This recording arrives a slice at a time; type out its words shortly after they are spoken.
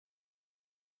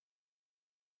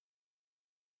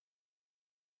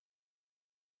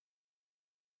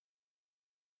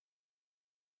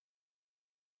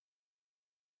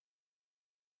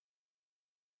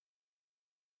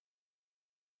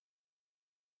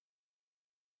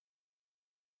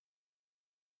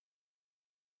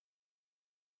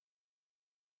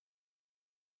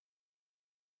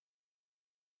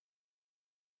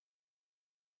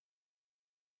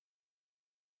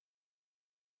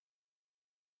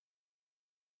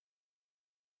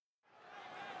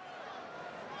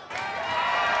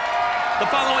The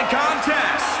following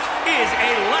contest is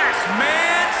a last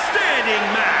man standing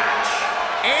match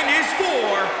and is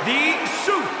for the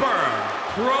Super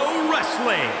Pro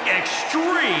Wrestling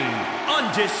Extreme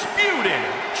Undisputed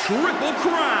Triple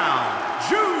Crown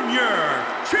Junior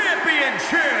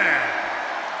Championship.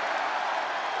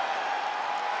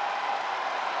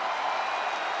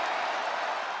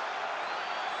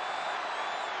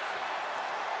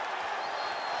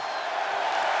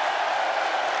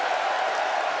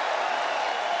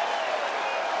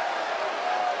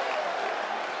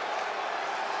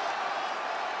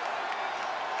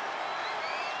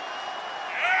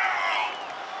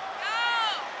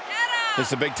 This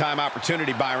is a big-time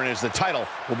opportunity, Byron, as the title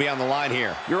will be on the line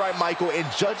here. You're right, Michael, and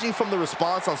judging from the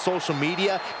response on social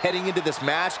media heading into this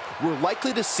match, we're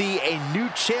likely to see a new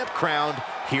champ crowned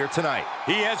here tonight.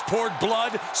 He has poured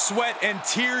blood, sweat, and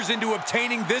tears into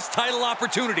obtaining this title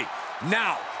opportunity.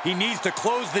 Now, he needs to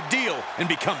close the deal and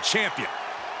become champion.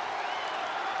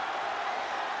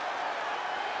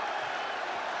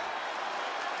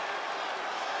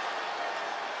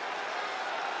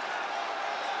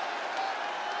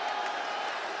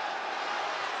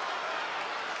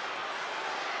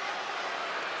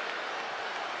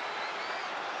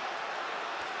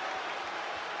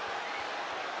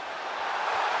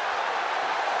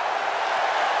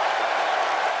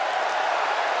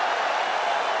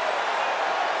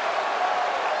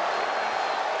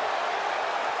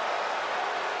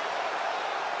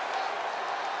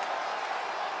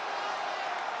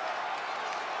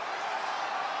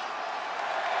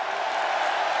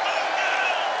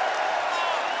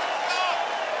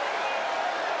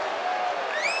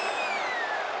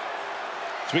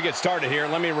 As we get started here,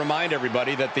 let me remind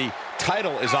everybody that the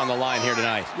title is on the line here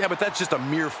tonight. Yeah, but that's just a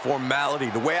mere formality.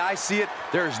 The way I see it,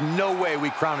 there is no way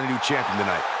we crown a new champion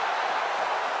tonight.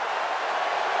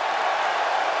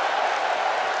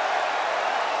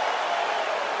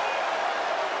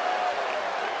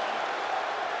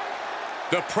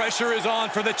 The pressure is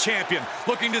on for the champion,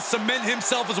 looking to cement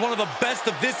himself as one of the best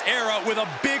of this era with a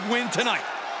big win tonight.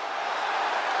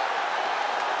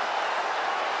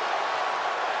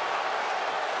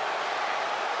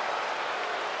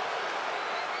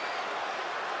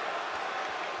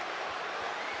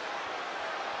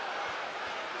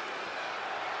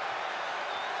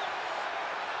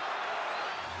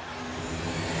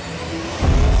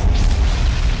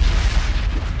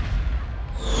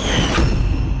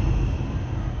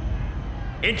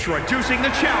 Introducing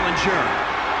the challenger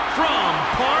from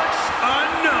parts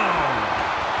unknown,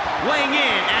 weighing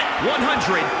in at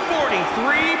 143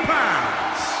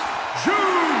 pounds,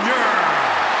 Junior.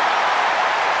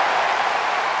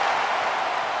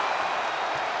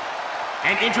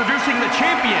 And introducing the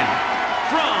champion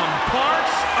from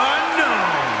parts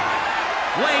unknown,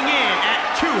 weighing in at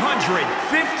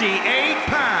 258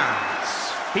 pounds,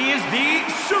 he is the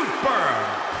Super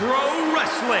Pro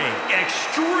Wrestling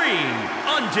Extreme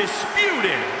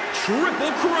Undisputed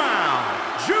Triple Crown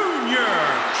Junior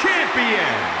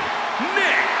Champion,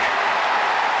 Nick.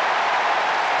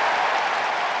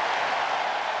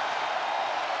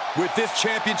 With this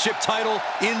championship title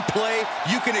in play,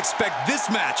 you can expect this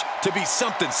match to be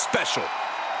something special.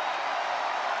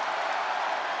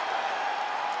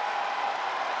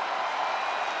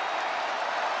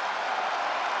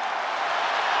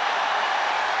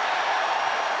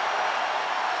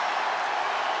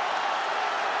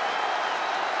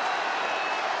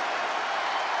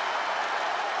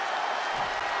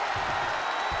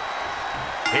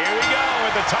 Here we go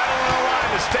with the title on the line.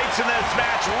 The stakes in this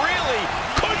match really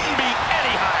couldn't be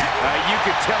any higher. You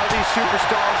can tell these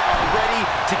superstars are ready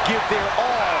to give their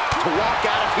all to walk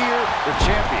out of here the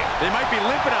champion. They might be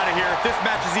limping out of here if this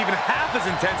match is even half as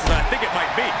intense as I think it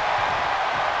might be.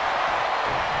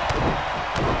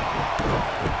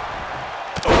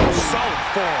 Oh, solid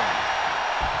form.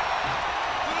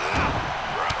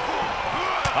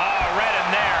 Oh, read him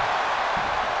there.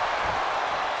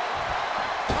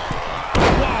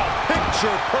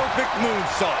 Picture-perfect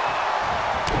moonsault.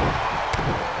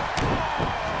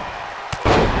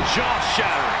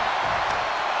 Jaw-shattering.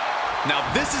 Now,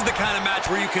 this is the kind of match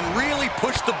where you can really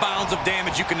push the bounds of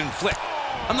damage you can inflict.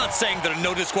 I'm not saying that a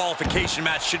no disqualification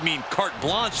match should mean carte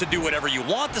blanche to do whatever you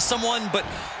want to someone, but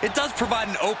it does provide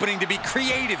an opening to be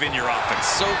creative in your offense,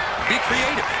 so be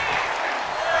creative.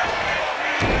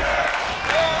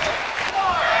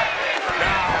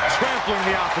 Now, trampling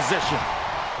the opposition.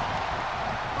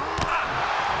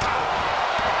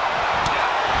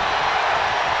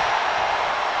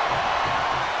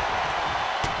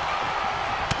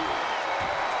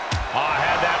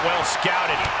 Well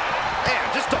scouted. Man,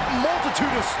 just a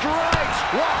multitude of strikes.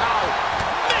 Wow.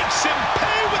 Makes him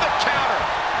pay with a counter.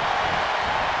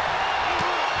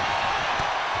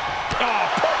 Oh,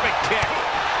 perfect kick.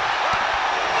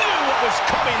 Knew what was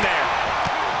coming there.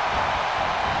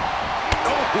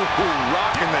 Oh,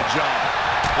 rocking the jaw.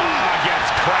 Gets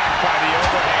cracked by the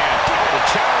overhand. The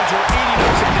challenger eating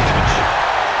up some damage.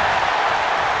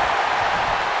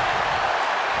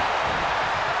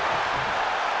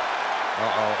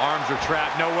 Arms are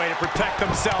trapped, no way to protect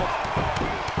themselves.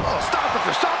 Oh, stop it,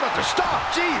 stop it,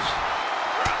 stop, jeez.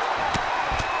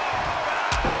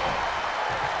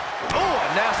 Oh,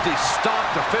 a nasty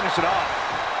stop to finish it off.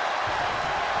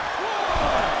 1,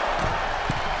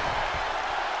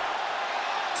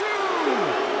 2,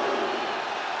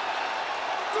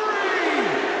 3,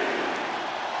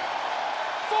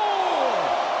 4,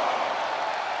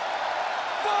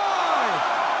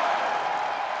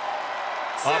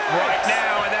 5, 6. Up right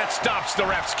now, and that stops the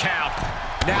ref's count.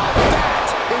 Now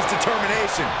that is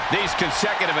determination. These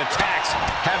consecutive attacks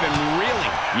have him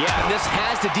reeling. Yeah, and this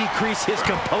has to decrease his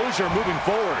composure moving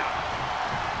forward.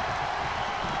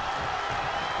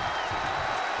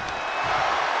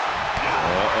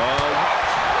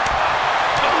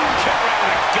 Kick right in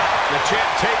the gut. The champ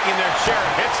taking their share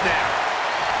of hits now.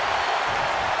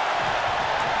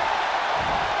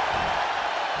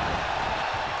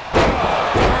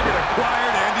 Target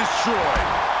acquired and destroyed.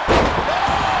 Oh!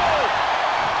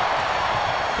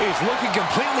 He's looking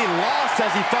completely lost as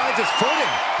he finds his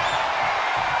footing.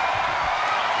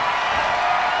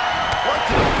 Right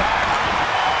to the back.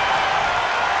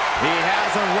 He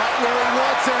has him right where he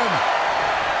wants him.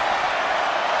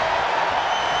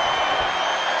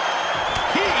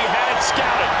 He had it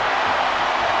scouted.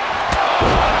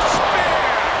 Oh, what a spear!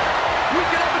 We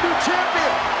can have a new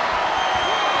champion.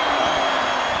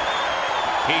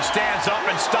 He stands up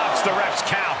and stops the ref's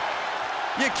count.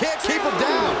 You can't keep him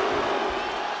down.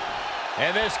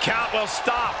 And this count will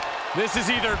stop. This is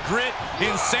either grit,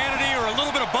 insanity, or a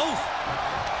little bit of both.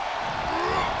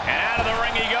 And out of the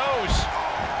ring he goes.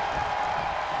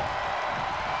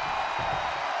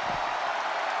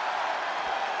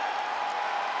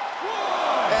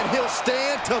 And he'll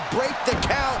stand to break the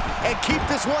count and keep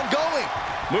this one going.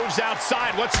 Moves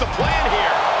outside. What's the plan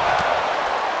here?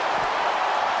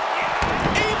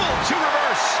 Able to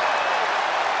reverse.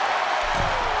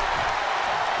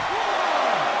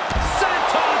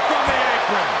 Senton from the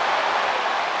apron.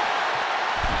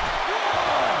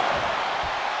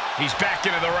 He's back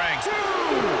into the ring. 2,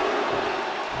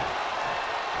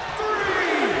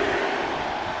 3,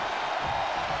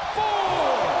 4,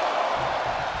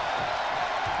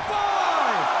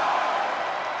 5,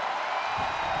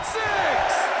 6.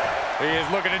 He is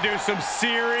looking to do some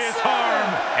serious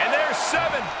harm. And there's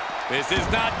 7. This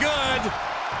is not good.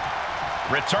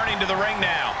 Returning to the ring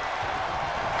now.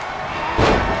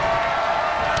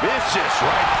 Vicious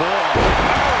right forearm.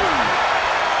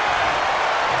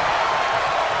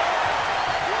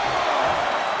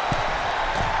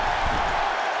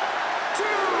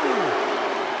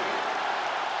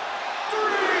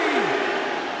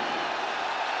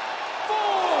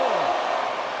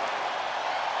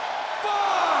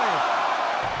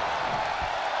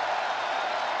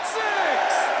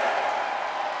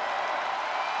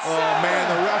 Oh, man,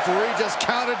 the referee just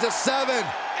counted to 7.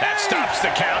 That stops the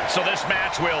count, so this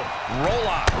match will roll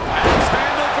on. Axe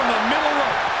handle from the middle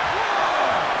rope.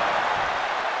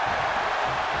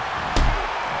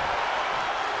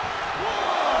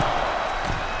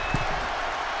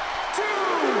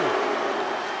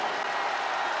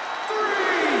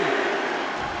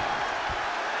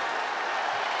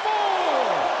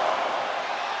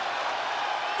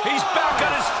 He's back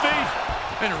on his feet.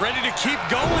 And ready to keep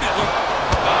going, it looks.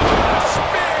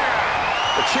 Spear!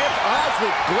 The champ's eyes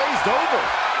look glazed over.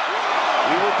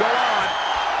 He will go on.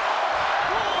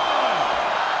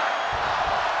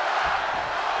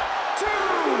 1, 2,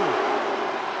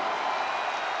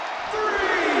 3,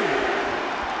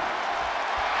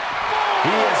 4. He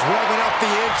is revving up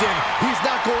the engine. He's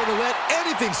not going to let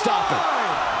anything stop him.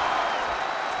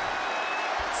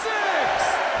 6.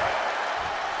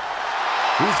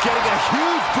 He's getting a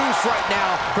huge boost right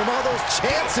now from all those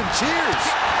chants and cheers.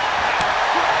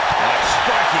 A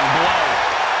striking blow.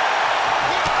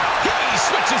 He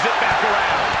switches it back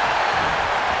around.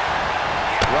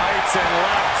 Rights and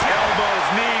lefts, elbows,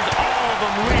 knees, all of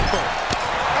them lethal.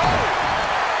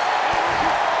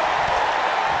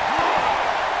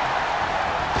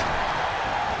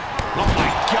 Oh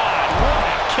my God, what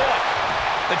a kick.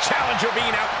 The challenger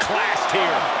being outclassed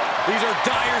here. These are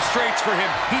dire straits for him.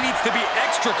 He needs to be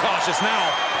extra cautious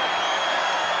now.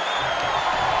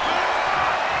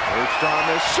 Perched on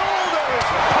the shoulders.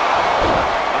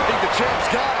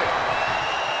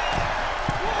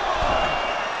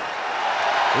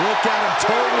 Look at him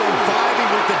totally vibing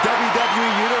with the WWE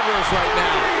Universe right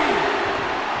now.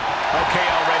 Okay,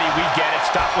 already, we get it.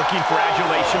 Stop looking for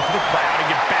adulation for the crowd and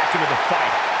get back into the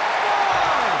fight.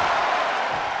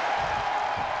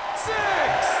 5,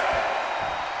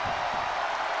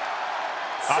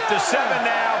 6, Up to 7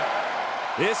 now.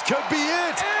 This could be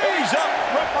it. And he's up.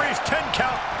 Referee's 10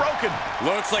 count broken.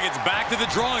 Looks like it's back to the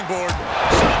drawing board.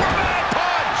 Superman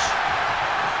punch.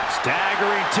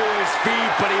 Staggering to his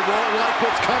feet, but he won't like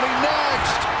what's coming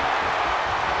next.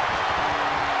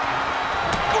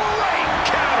 Great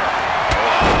counter.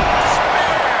 Oh,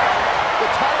 spear. The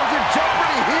title's in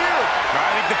jeopardy here. I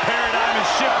think the paradigm has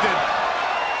shifted.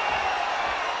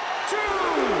 2,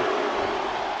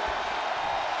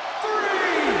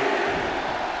 3,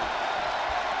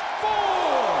 4,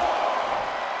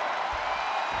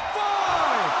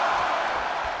 5,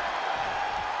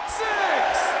 6,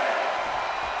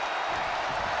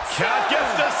 Count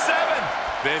gets to 7.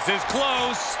 This is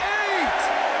close. 8,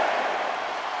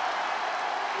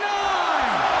 9.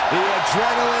 The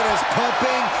adrenaline is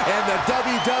pumping, and the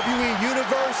WWE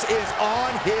Universe is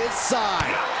on his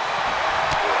side.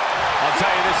 I'll tell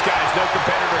you, this guy's no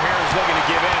competitor here is looking to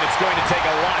give in. It's going to take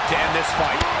a lot to end this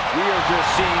fight. We are just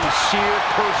seeing sheer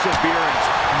perseverance.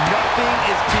 Nothing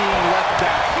is being left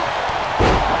back.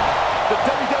 The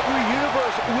WWE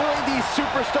Universe willing these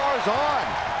superstars on.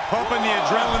 Pumping the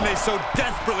adrenaline they so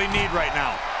desperately need right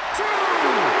now. 2,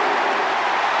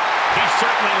 He's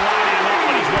certainly lining him up,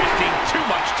 but he's wasting too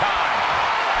much time.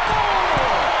 4,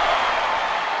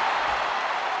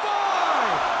 5,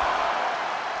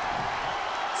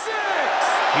 6.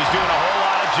 He's doing a whole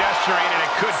lot of gesturing, and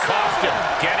it could cost him.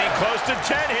 Getting close to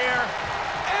 10 here.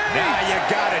 Now you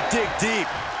gotta dig deep.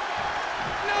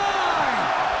 9,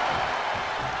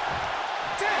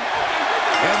 10.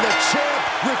 And the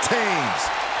champ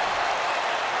retains.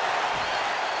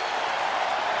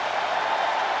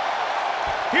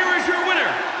 Here is your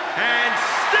winner, and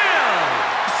still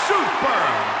Super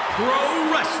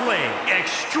Pro Wrestling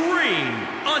Extreme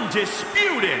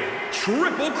Undisputed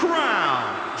Triple Crown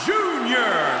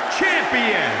Junior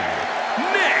Champion,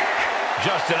 Nick.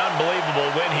 Just an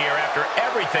unbelievable win here after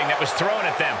everything that was thrown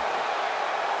at them.